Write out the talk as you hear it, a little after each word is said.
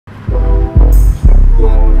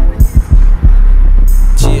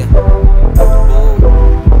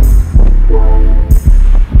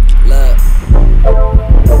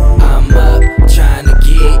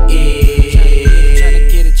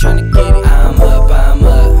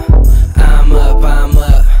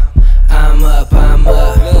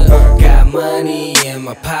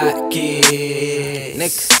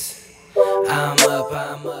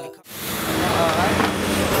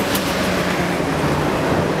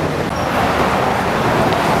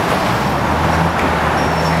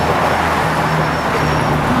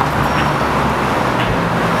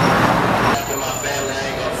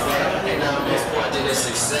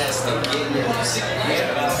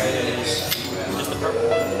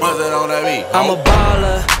What's that on that beat? I'm a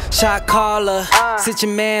baller, shot caller. Sit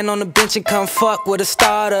your man on the bench and come fuck with a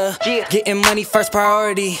starter. Getting money first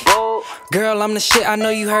priority. Girl, I'm the shit, I know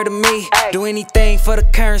you heard of me. Do anything for the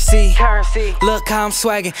currency. Look how I'm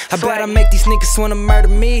swagging. I bet I make these niggas wanna murder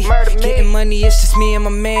me. Getting money, it's just me and my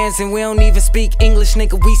mans. And we don't even speak English,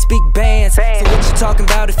 nigga, we speak bands. So what you talking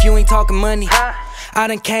about if you ain't talking money? I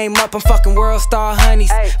done came up, I'm fucking world star honeys.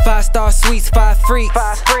 5-star suites, 5 freaks.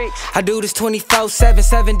 I do this 24/7,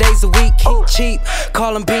 7 days a week. He cheap,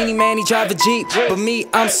 call him Beanie Man, he drive a Jeep. But me,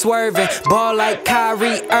 I'm swerving, ball like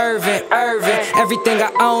Kyrie Irving. Everything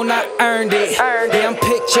I own, I earned it. Yeah, I'm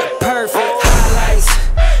picture perfect.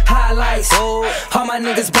 Highlights. All my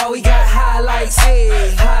niggas, bro, we got highlights.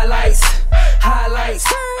 Highlights.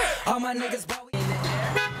 All my niggas, bro.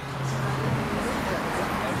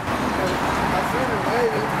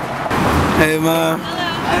 Hey, man.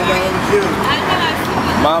 Hello.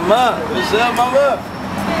 Mama, what's up, mama?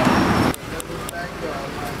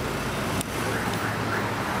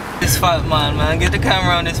 This spot, man. Get the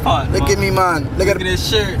camera on this spot. Look at me, man. Look at this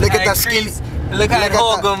shirt. Look at that skinny. Look at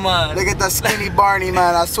Hogan, man. Look at that skinny Barney,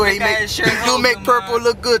 man. I swear he do make purple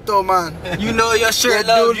look good, though, man. You know your shirt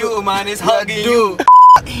love you, man. It's hugging you.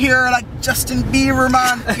 Here like Justin Bieber,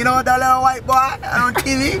 man. You know that little white boy on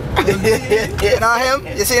TV? You know him?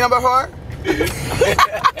 You seen him before?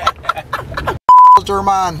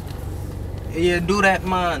 Man. Yeah, do that,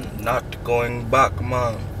 man. Not going back,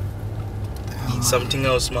 man. Eat something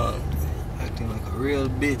else, man. Acting like a real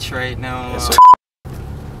bitch right now. Yes,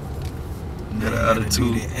 got an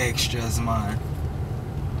attitude. The extras, man.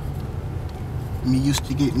 Me used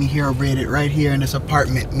to get me hair braided right here in this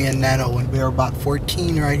apartment, me and Nano, when we were about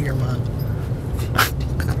 14 right here, man.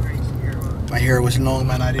 My hair was long,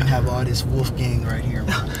 man. I didn't have all this Wolfgang right here,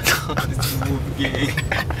 man. Wolfgang.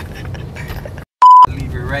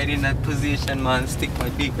 Leave it right in that position, man. Stick my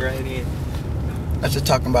dick right in. That's what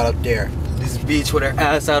talking about up there. This bitch with her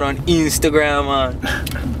ass out on Instagram, man.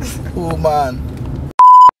 Oh, man.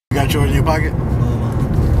 You got yours in your pocket? Oh,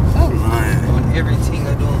 man. I'm lying. On everything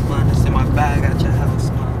I do, man. It's in my bag at your house,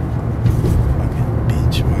 man. Fucking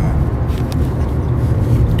bitch, man.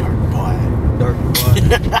 Dark boy.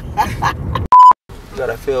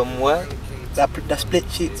 Gotta film what? That split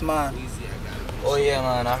sheets, man. Oh yeah,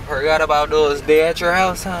 man. I forgot about those. They at your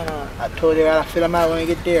house, huh, man? I told you I gotta fill them out when we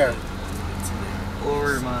get there.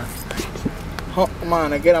 Over, man. Huh,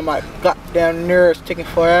 man, I get on my goddamn nerves, taking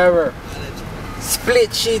forever.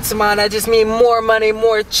 Split sheets, man. I just mean more money,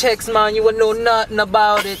 more checks, man. You wouldn't know nothing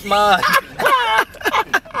about it, man.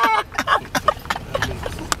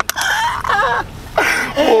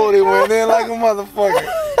 Oh, they went in like a motherfucker.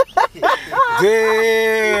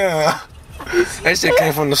 Damn. That shit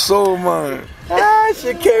came from the soul, man. That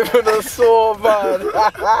shit came from the soul, man.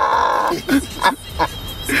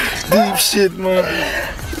 Deep shit, man.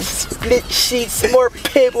 Split sheets, more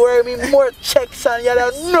paperwork, more checks on you.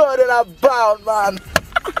 Don't know what I'm about, man.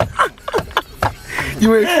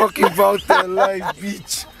 You ain't fucking about that life,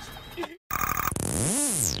 bitch.